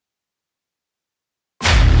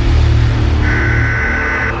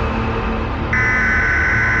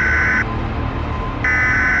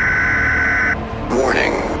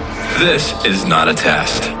This is not a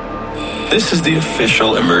test. This is the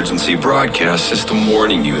official emergency broadcast system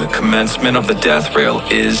warning you the commencement of the death rail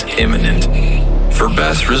is imminent. For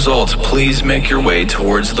best results, please make your way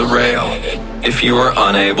towards the rail. If you are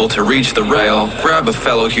unable to reach the rail, grab a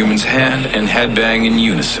fellow human's hand and headbang in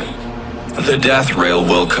unison. The death rail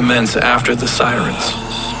will commence after the sirens.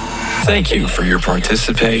 Thank you for your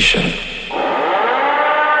participation.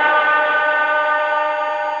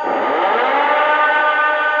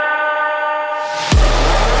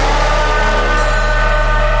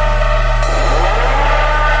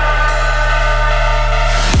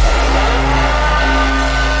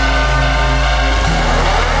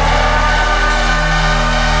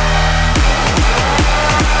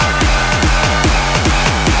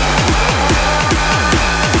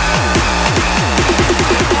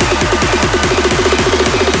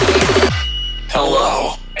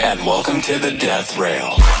 To the death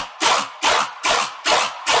rail.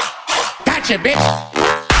 Gotcha, bitch.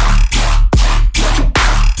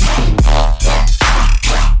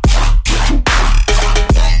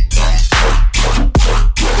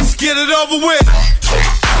 Let's get it over with.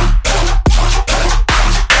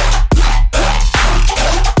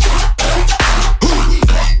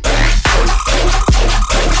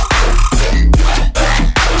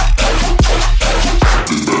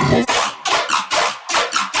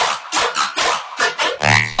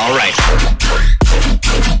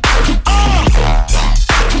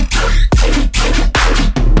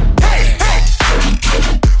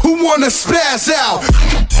 Wanna spaz out.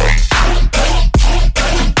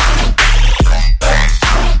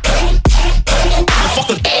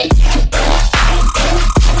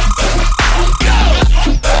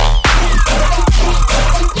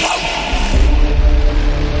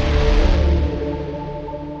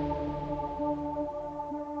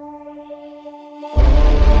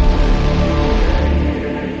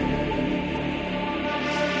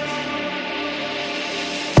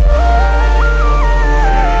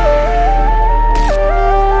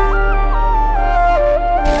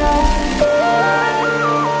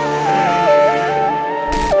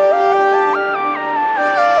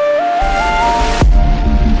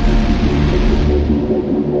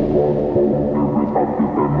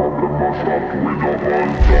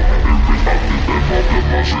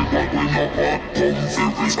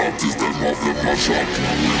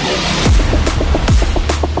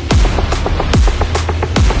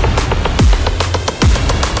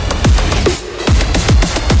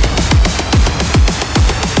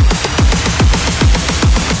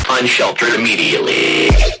 Unsheltered immediately.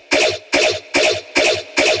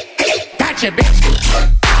 Gotcha, bitch.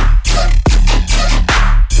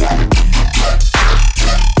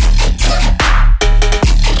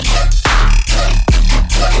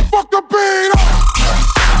 Fuck the beat up.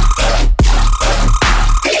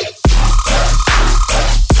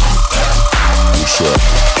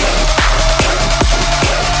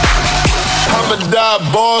 I'm a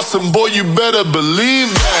die boss, and boy, you better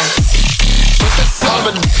believe that. I'm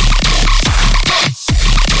a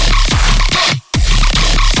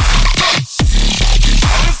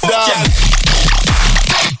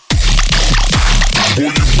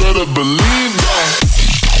boy, you better believe that.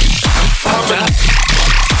 I'm a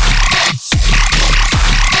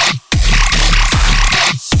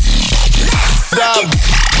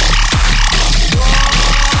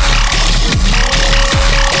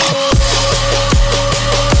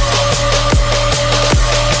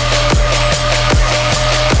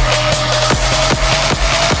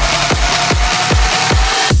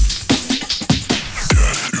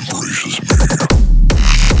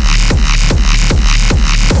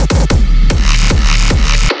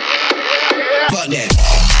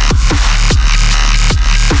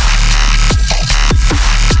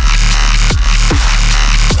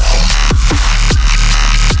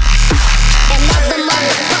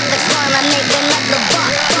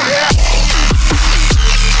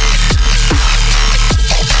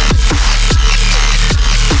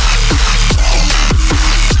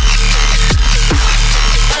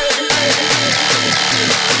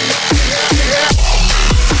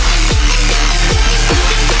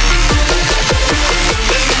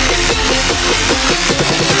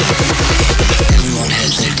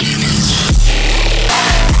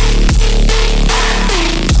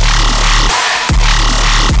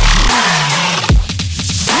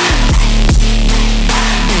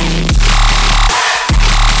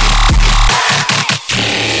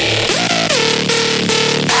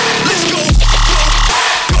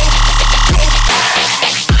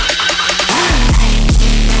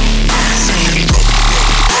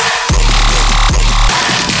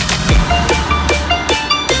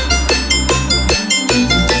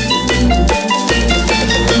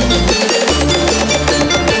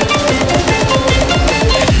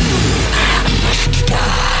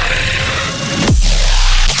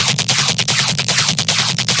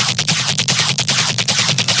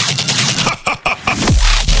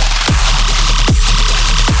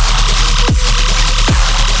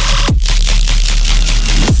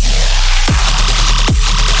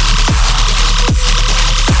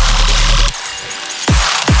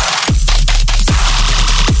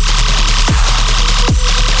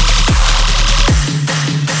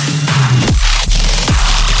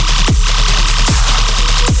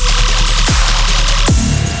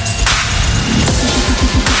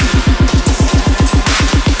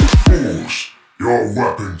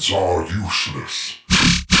Revolutionists.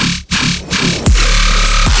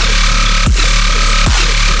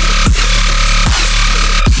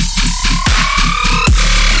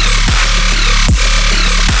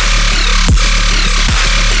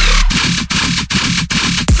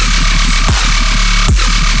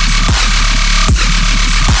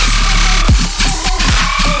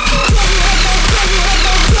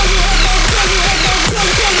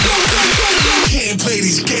 Can't play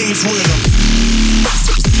these games with them.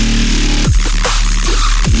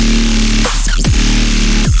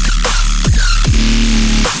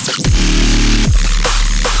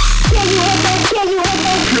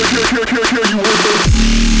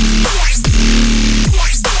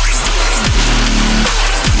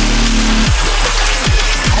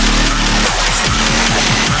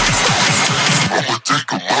 I'ma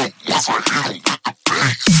take 'em out once I hit 'em with the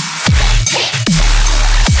bass.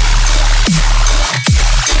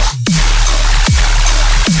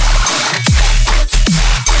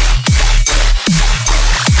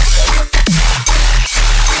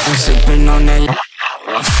 I'm sipping on that.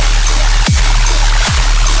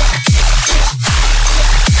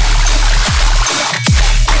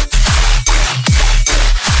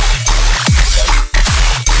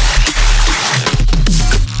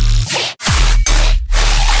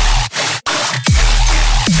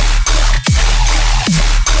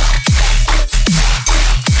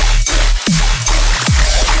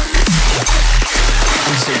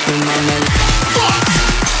 I'm sipping on that.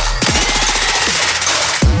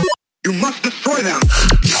 You must destroy them.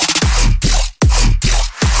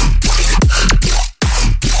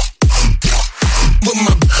 With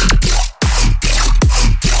my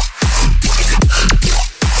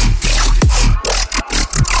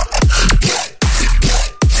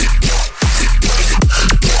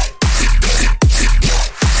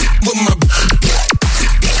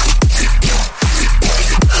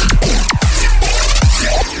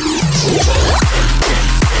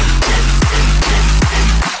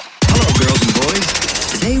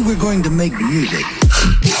Today we're going to make music.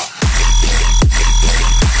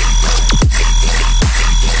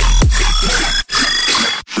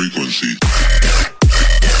 Frequency.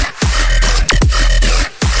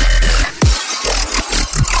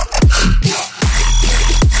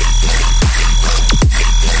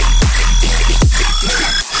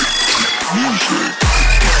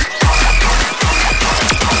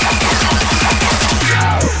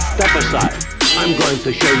 Step aside. I'm going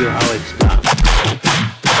to show you how it's done.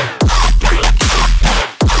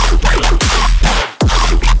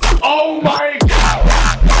 Oh my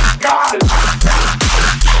God!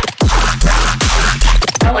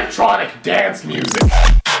 Electronic dance music.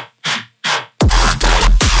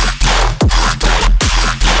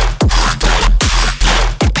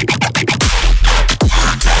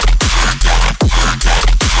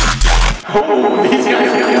 Oh, these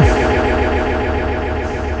guys.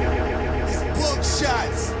 book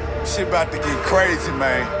shots. Shit about to get crazy,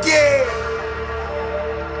 man. Yeah.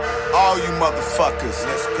 All you motherfuckers,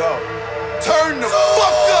 let's go. Turn the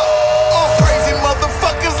fuck up. All crazy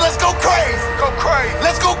motherfuckers, let's go crazy. Go crazy.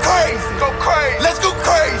 Let's go crazy. Go crazy. Let's go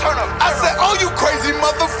crazy. Turn up. I said, all you crazy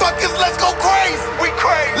motherfuckers, let's go crazy. We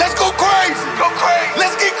crazy. Let's go crazy. Go crazy.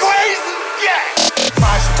 Let's get crazy. Yeah.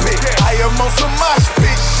 Mosh pit. Yeah. I am on some mosh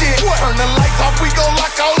pit shit. What? Turn the lights off, we gon'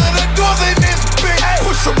 lock all of the doors in this bitch. Hey.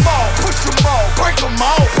 Push them all, break them all, break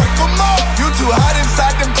them all. You too hot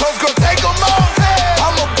inside them clothes, go take them all. Hey.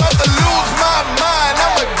 I'm about to lose my mind.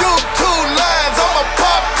 I'ma do 2 lines. I'ma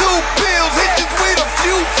pop 2 pills, hit this weed a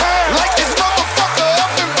few times. Like this motherfucker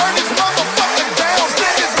up and burn his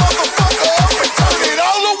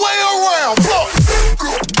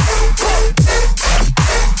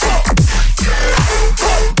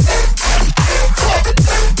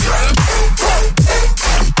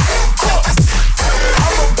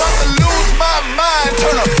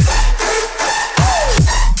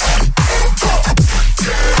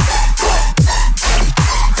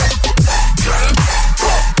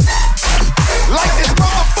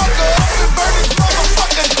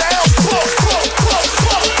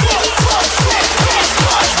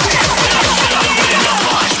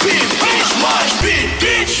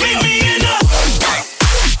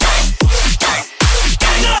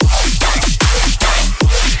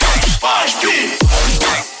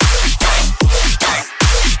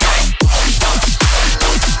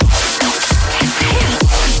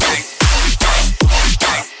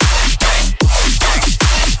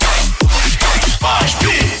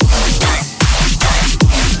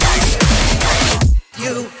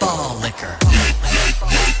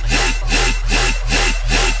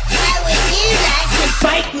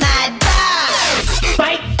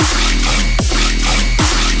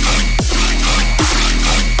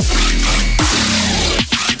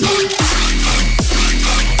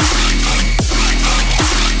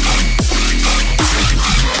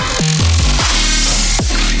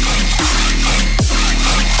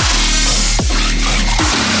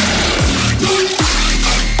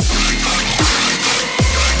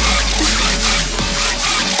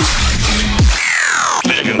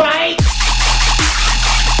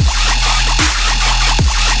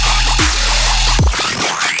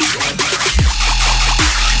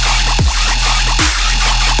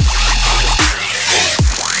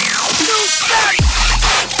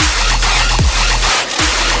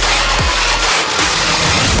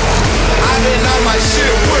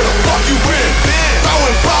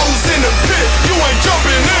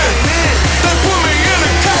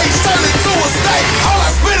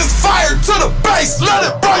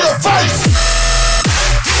let it burn your face.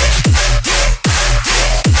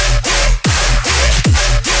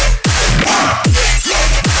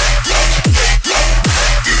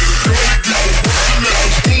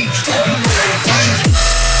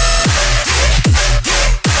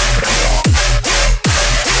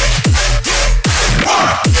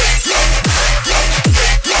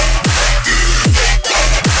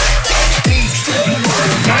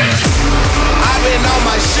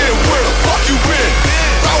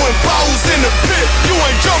 In the pit, you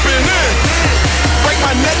ain't jumping in. Break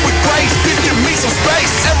my neck with grace, then give me some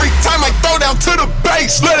space. Every time I throw down to the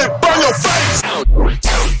base, let it burn your face.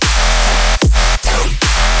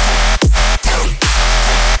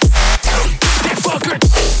 That fucker.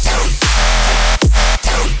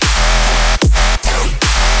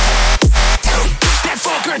 That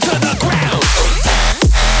fucker to the ground.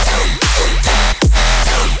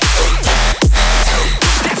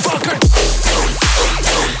 That fucker.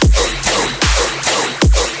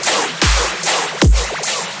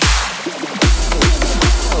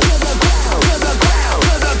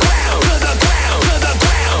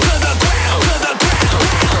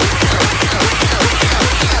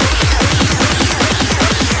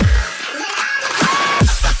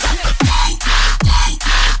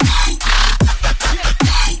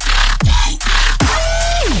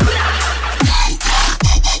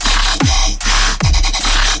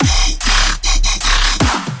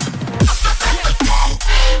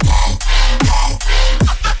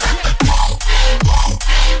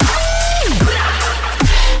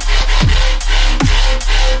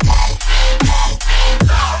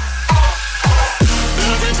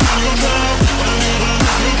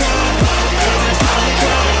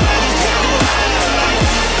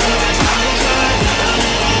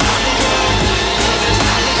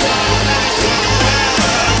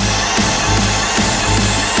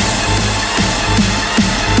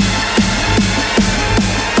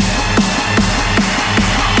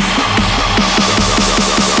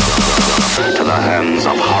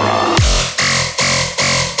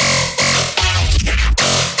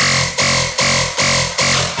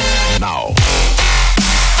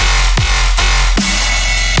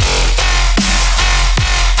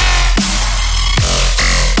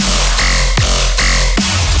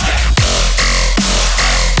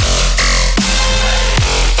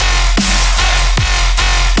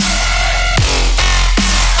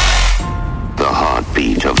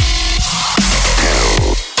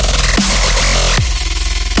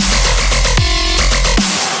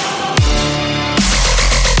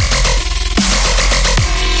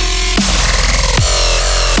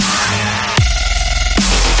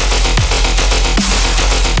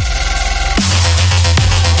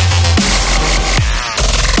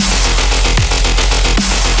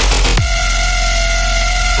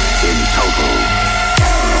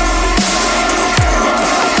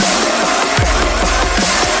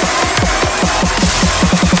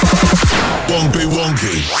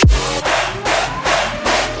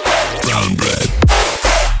 Brown bread.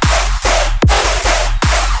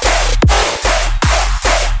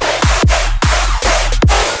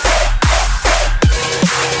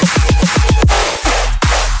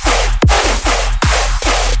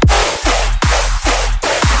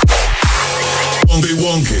 Wonky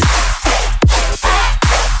wonky.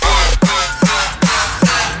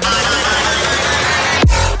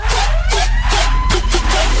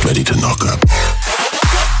 Ready to knock up.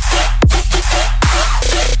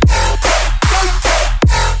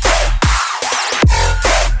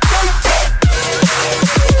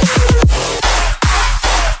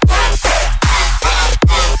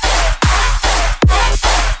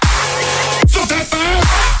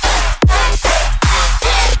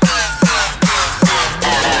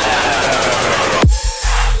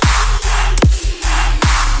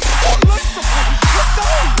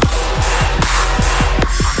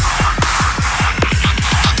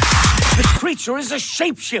 Is a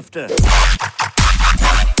shapeshifter.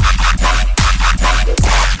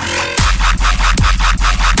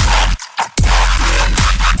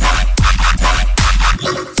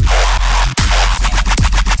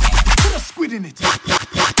 Put a squid in it.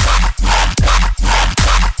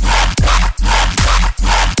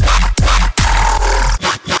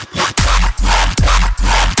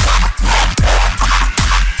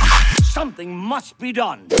 Something must be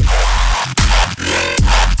done.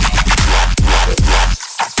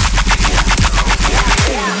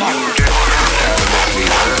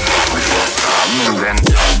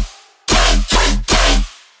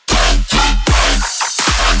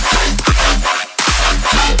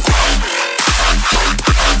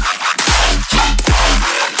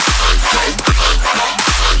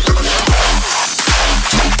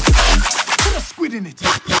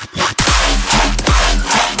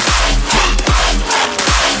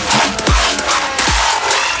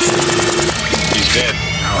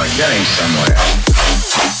 are getting somewhere.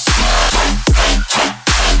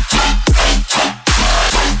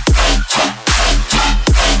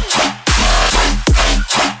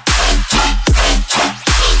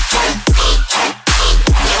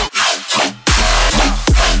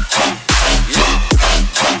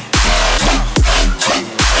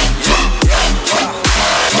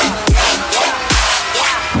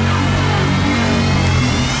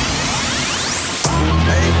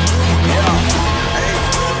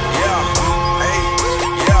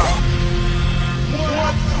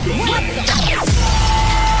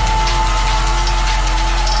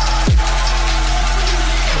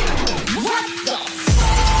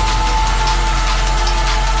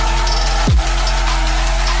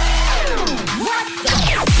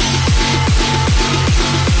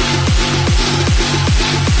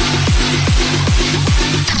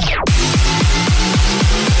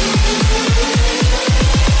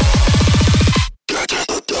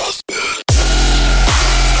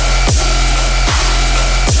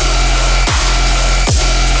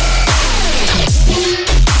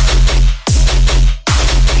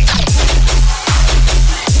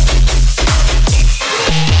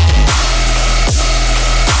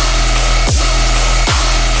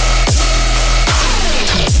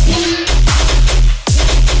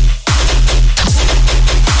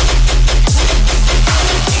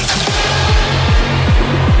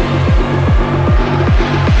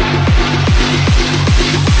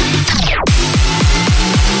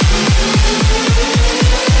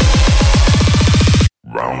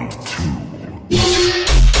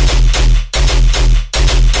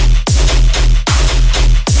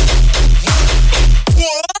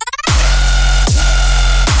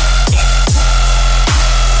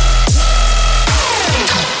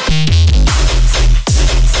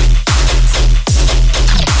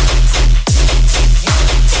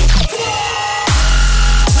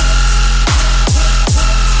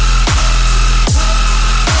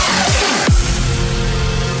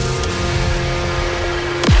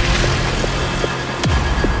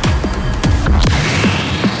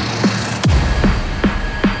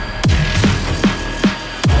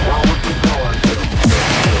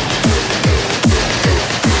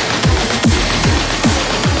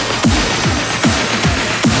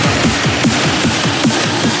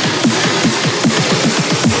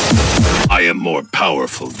 More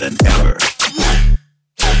powerful than ever.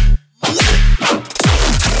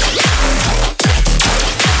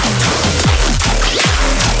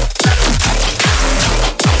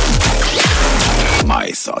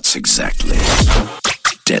 My thoughts exactly.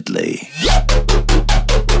 Deadly.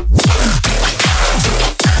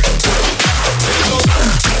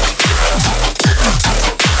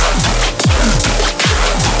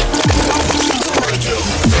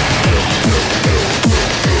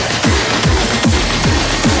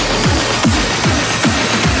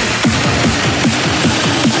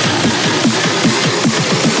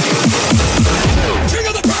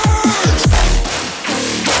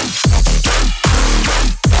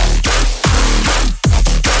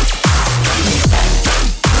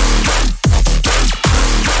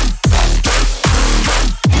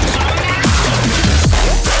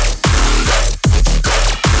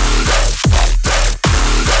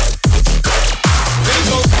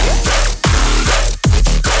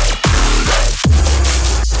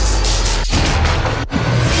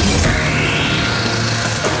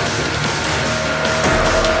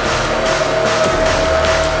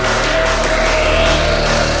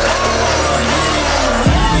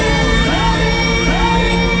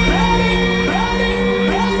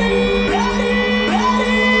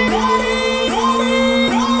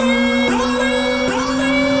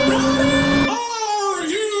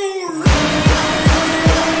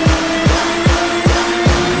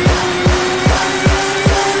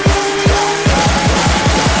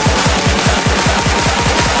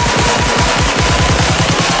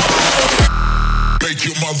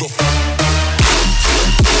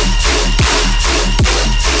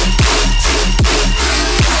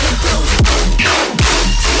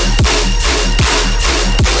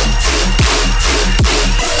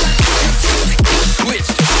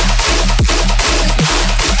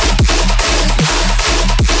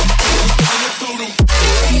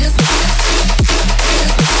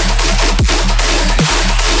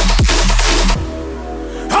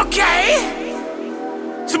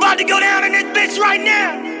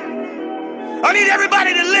 I need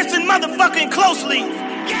everybody to listen motherfucking closely.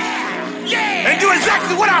 Yeah. And do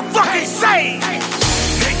exactly what I fucking say.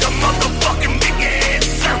 Make a motherfucking big ass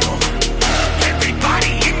circle.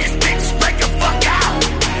 Everybody in this bitch spread the fuck out.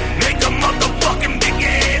 Make a motherfucking big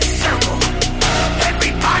ass circle.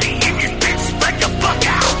 Everybody in this bitch spread the fuck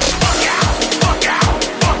out.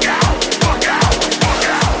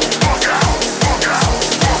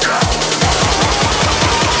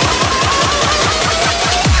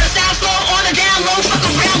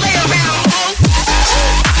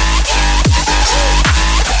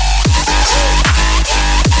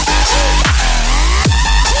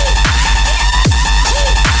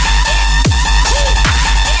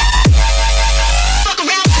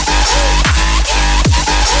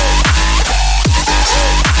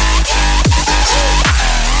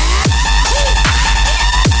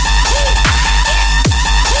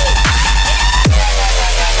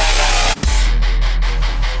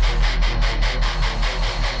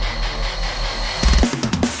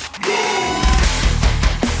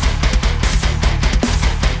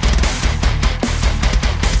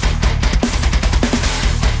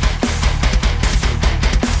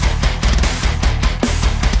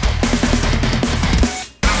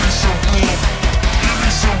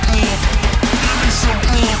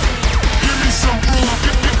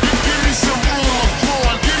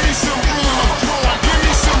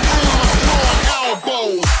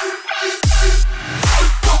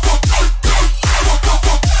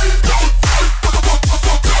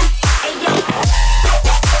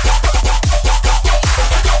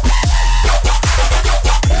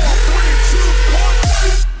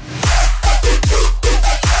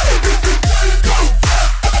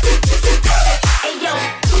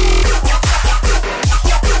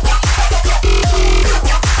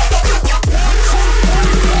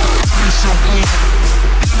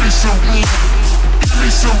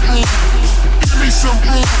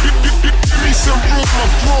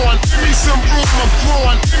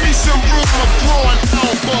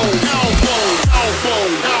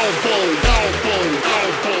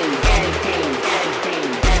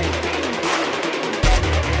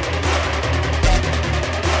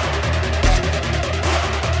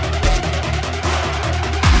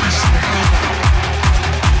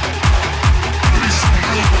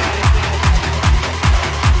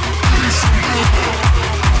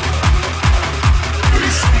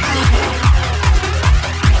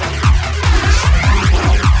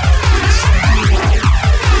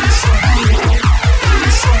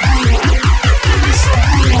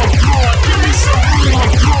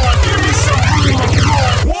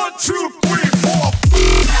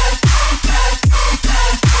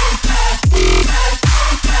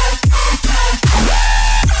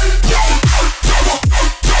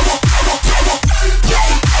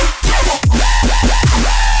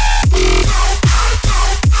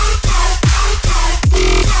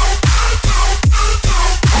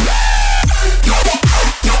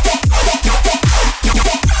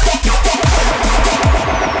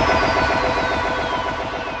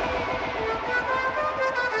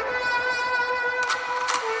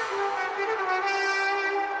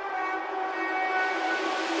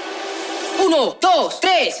 1, 2,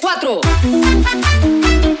 3, 4.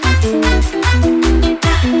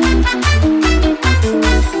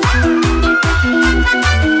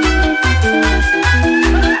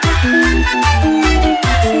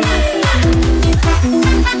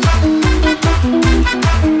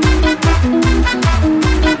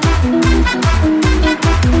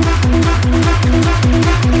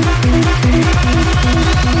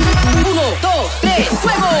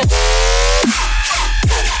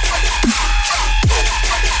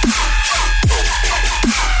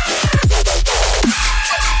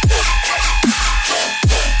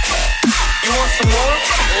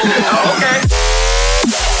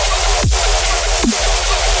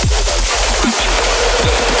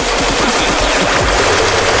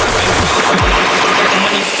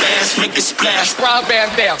 Make it splash, Rob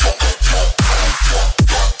Van Dam.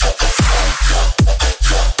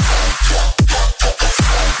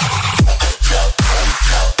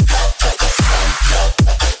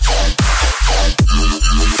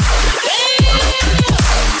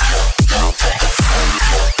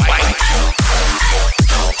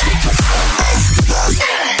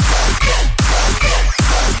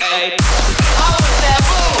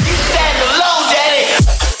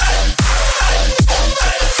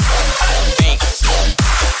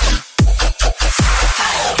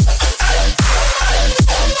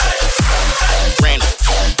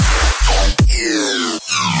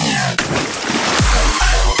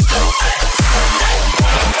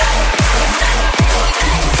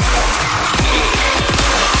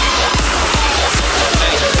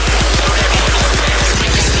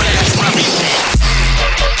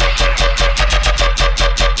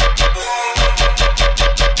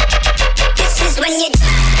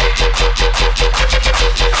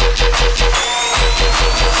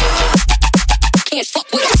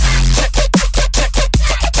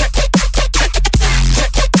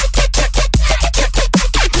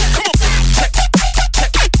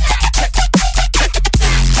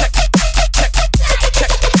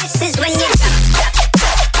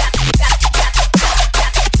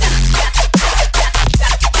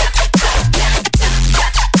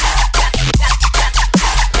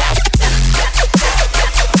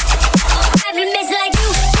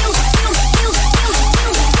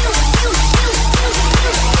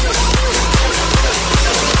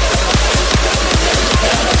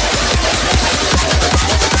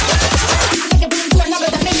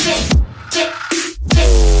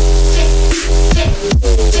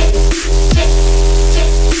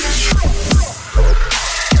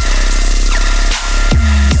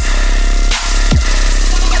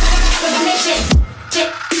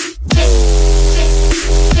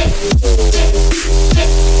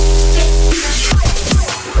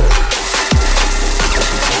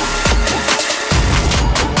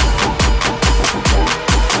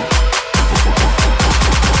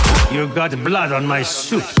 You got blood on my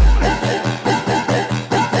suit.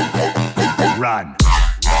 Run.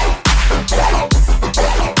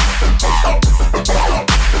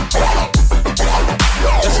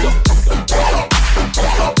 Let's go.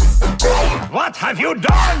 What have you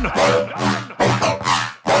done?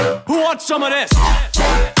 Who wants some of this?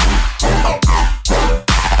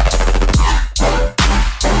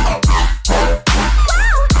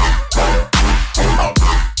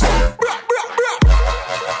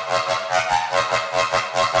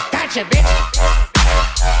 Gotcha, bitch.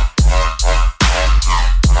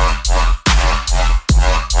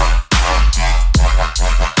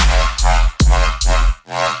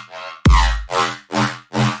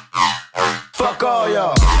 Fuck all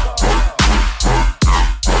y'all.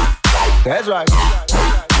 That's right.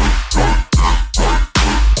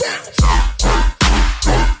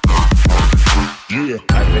 Yeah.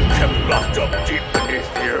 I've been kept locked up deep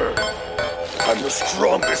beneath here. I'm the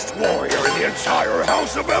strongest warrior in the entire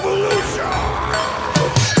House of Evolution!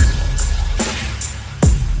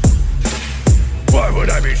 Why would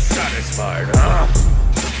I be satisfied, huh?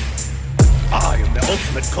 I am the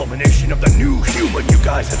ultimate culmination of the new human you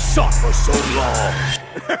guys have sought for so long.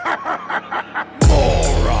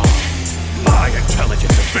 Moron! My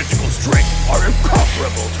intelligence and physical strength are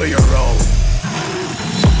incomparable to your own.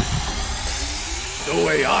 The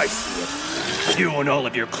way I see it, you and all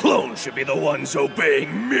of your clones should be the ones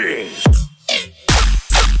obeying me.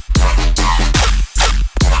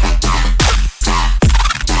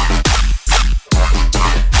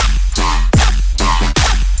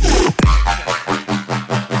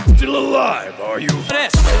 Still alive, are you?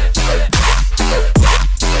 Yes.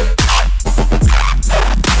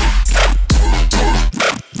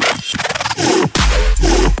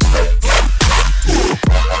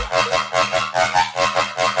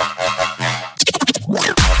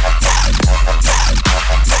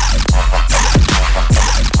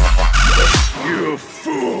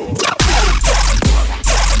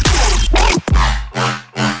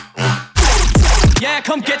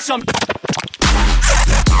 come get some.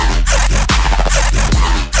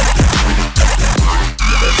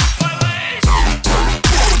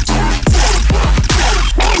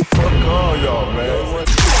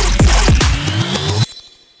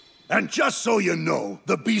 And just so you know,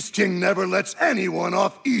 the Beast King never lets anyone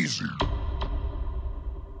off easy.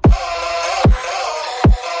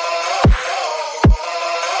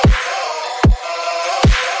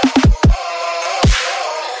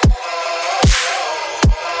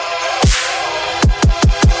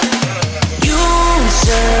 You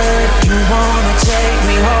said you wanna take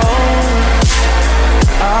me home.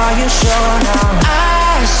 Are you sure now?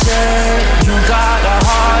 I said you got a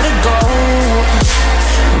heart of gold.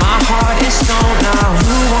 My heart is stone now.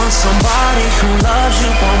 You want somebody who loves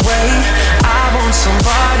you one way. I want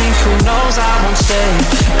somebody who knows I won't stay.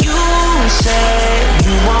 You said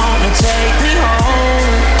you wanna take me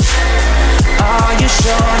home. Are you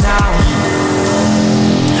sure now?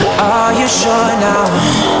 Are you sure now?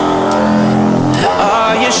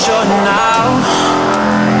 Are you sure now?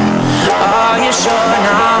 Are you sure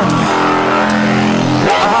now?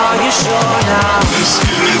 Are you sure now? Let's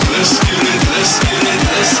get it, let's get it, let's get it,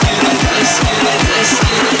 let's get it, let's get it, let's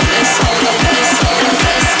get it, let's get it, let's get it.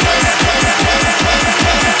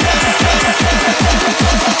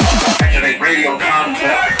 Activate radio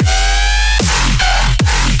contact.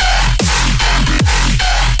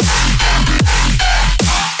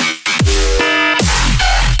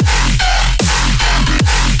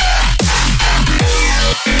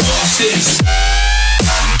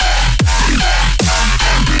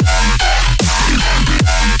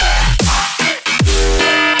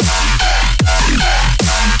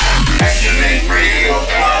 Activate radio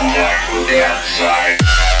contact with the outside.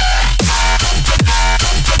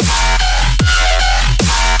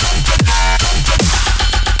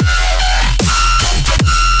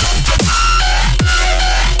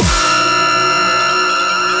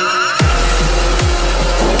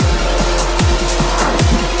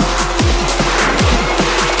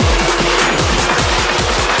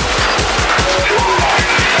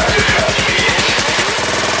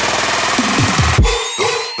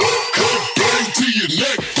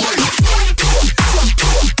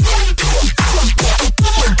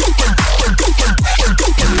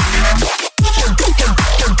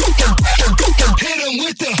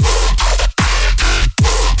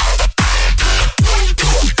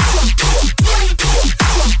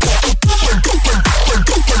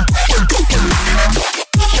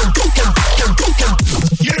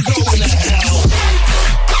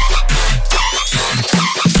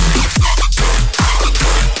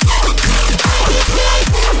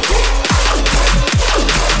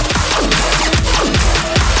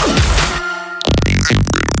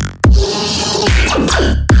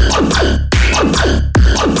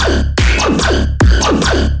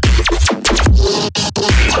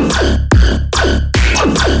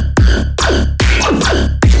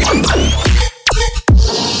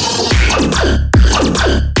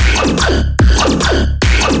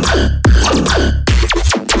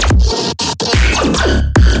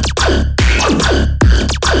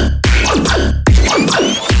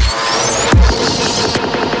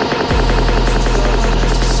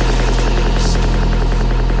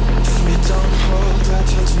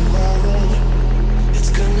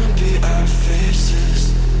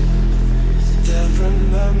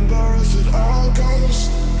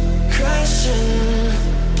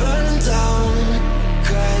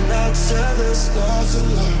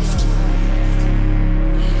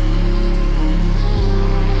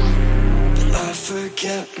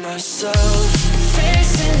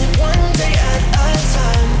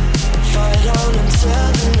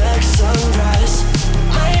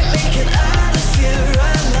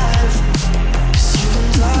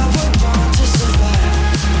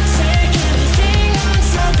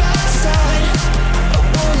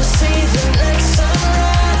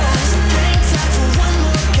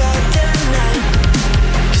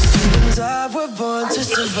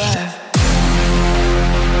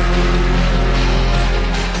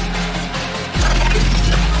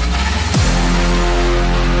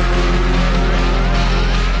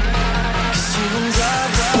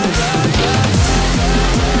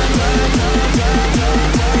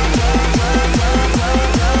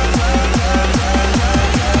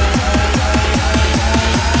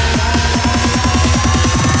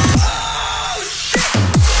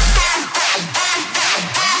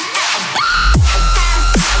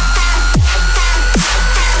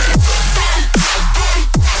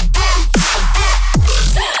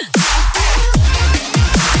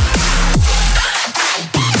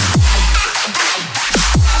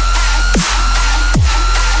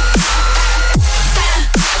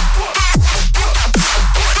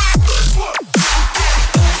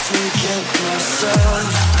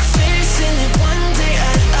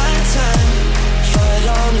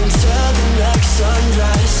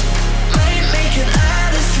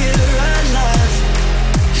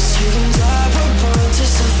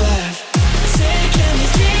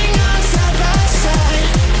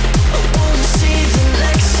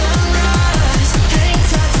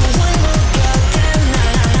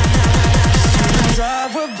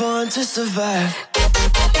 survive.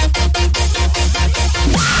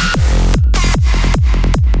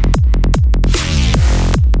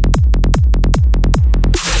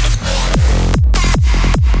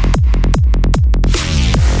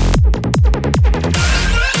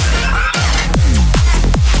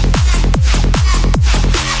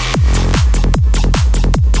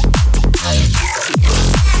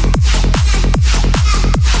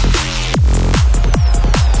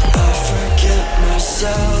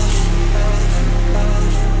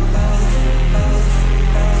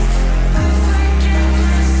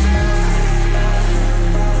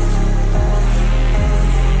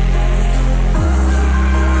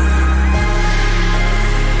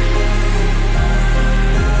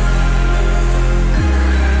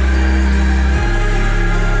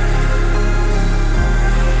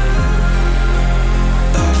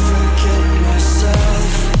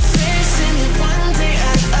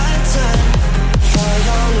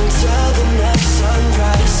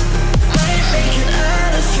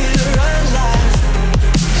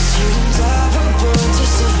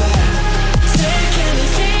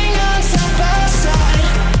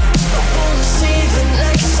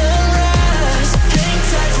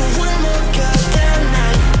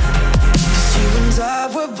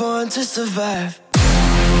 To survive.